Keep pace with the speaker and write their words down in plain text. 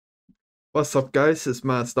What's up, guys? It's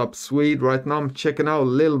Masked Up Swede. Right now I'm checking out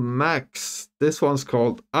Lil Macks. This one's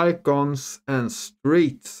called Icons and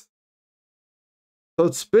Streets. So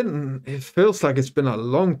it feels like it's been a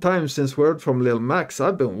long time since we heard from Lil Macks.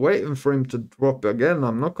 I've been waiting for him to drop again,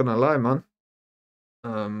 I'm not gonna lie, man.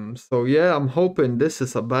 So yeah, I'm hoping this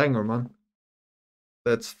is a banger, man.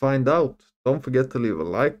 Let's find out. Don't forget to leave a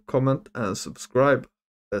like, comment, and subscribe.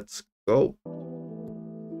 Let's go.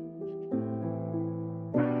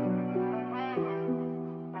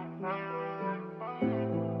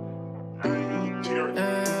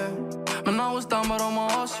 Man, I was down, but on my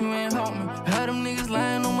ass, you ain't help me. Had them niggas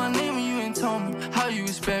lying on my name and you ain't told me. How you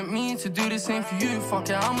expect me to do the same for you? Fuck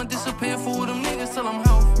it, I'ma disappear for them niggas till I'm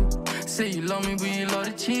healthy. Say you love me, but you love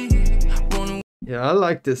the cheat. Yeah, I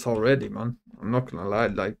like this already, man. I'm not gonna lie,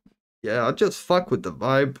 like, yeah, I just fuck with the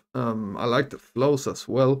vibe. I like the flows as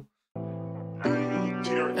well.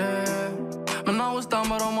 Man, I was down,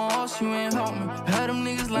 but on my ass, you ain't help me. Had them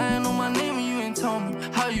niggas lying on my name and you ain't told me.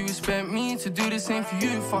 How you expect me to do the same for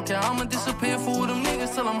you? Fuck it, I'ma disappear for them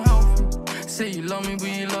niggas till I'm healthy. Say you love me, but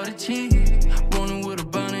you love the cheat. Rolling with a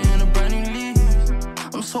burner and a brand new leaf.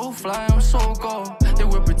 I'm so fly, I'm so gold. They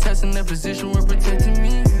were protecting their position, we're protecting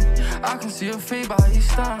me. I can see a fade by each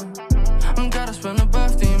time. I'm gotta spend a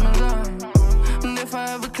birthday in my life. And if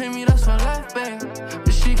I ever claim you, that's for life, babe.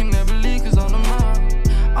 But she can never leave, cause on the mind.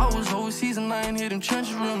 I was overseas and I ain't hear them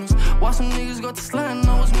trenches rumors. Why some niggas got the slide and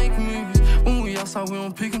I was making movies. When we outside, we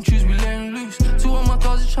don't pick and choose, we letting loose. Two of my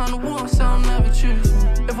thoughts are trying to war, so I'll never choose.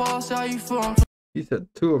 If I ask how you feel, He said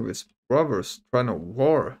two of his brothers trying to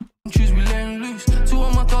war. Choose, we letting loose. Two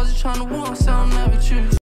of my thoughts are trying to war, so I'll never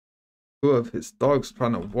choose. Two of his dogs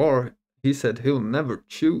trying to war. He said he'll never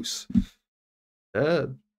choose. Yeah.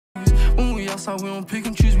 When we outside, we don't pick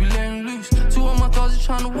and choose, we letting loose. Two of my thoughts are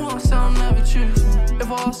trying to war, so I'll never choose.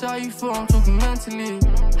 If I ask how you feel, I'm talking mentally.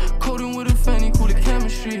 Coding with a fanny, cool the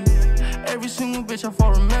chemistry. Every single bitch I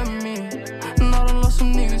fall, remember me. And I done lost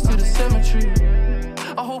some niggas to the cemetery.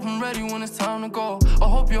 I hope I'm ready when it's time to go. I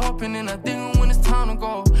hope you're hopping in that thing when it's time to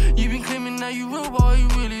go. You been claiming that you real, boy, you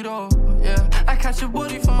really though. Yeah, I catch your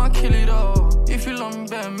body from my kill it though. If you love me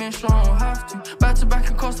better, make sure I don't have to. Back to back,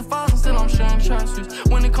 it costs 1,000, still I'm sharing tracksuits.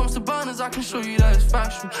 When it comes to burners, I can show you that it's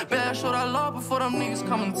factual. Better show that love before them niggas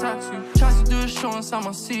come and tax you. Tries to do a show inside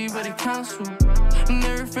my seat, but they cancel. And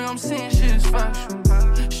everything I'm saying, shit is factual.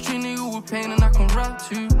 Street nigga with pain and I can rap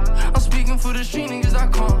too. I'm speaking for the street niggas, I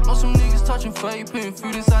can't. Know some niggas touching fake, putting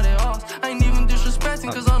food inside their ass. I ain't even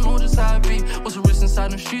disrespecting, cause I know just how it be. What's the risk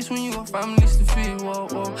inside the streets when you got families to feed? Whoa,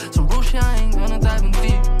 whoa. Some real shit, I ain't gonna dive in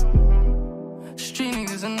deep. Street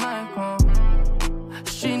niggas an icon.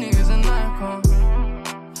 Street niggas an icon.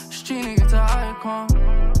 Street nigga to icon.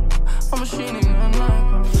 I'm a street nigga an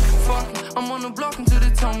icon. Fuck it, I'm on the block until they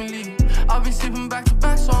tell me leave. I've been sleeping back to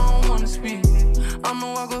back, so I don't wanna speak. I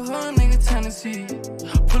know I got her nigga Tennessee.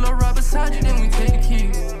 Pull up right beside you, then we take the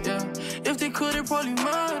keys. Yeah, if they could, they probably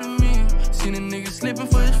murder me. Seen a nigga slipping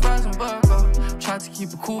for his fries and burger. Tried to keep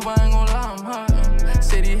it cool, but I ain't gon' lie, I'm hurting.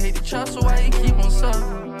 Say they hate the trap, so why you keep on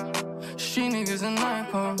serving? Street niggas an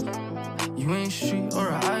icon. You ain't street or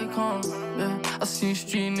an icon. Yeah, I seen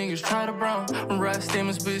street niggas try to brown. Write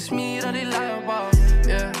statements, but it's me that they lie about.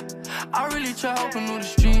 Yeah, I really try helping all the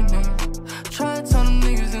street niggas. Try to turn them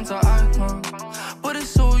niggas into icons. But it's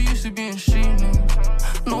so used to being street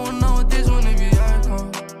niggas. No one nowadays wanna be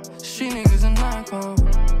icon. Street niggas an icon.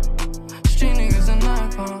 Street niggas an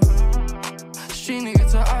icon. Street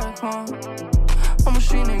nigga to icon. I'm a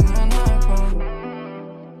street nigga an icon.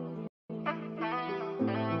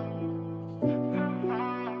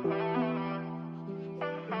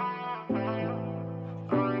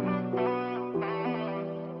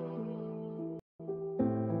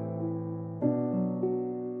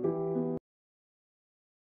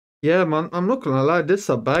 Yeah, man, I'm not gonna lie, this is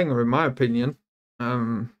a banger in my opinion.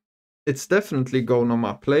 It's definitely going on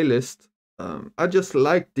my playlist. I just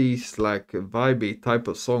like these like vibey type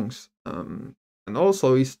of songs. And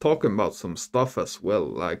also he's talking about some stuff as well,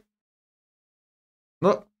 like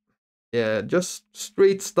not just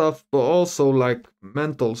street stuff, but also like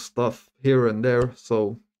mental stuff here and there.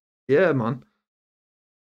 So yeah, man.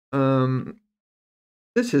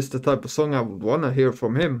 This is the type of song I would wanna hear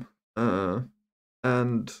from him.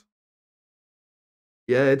 And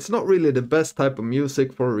yeah, it's not really the best type of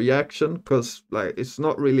music for reaction, because like it's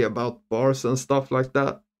not really about bars and stuff like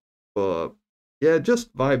that. But yeah,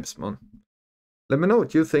 just vibes, man. Let me know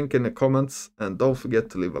what you think in the comments, and don't forget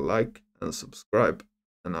to leave a like and subscribe.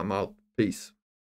 And I'm out. Peace.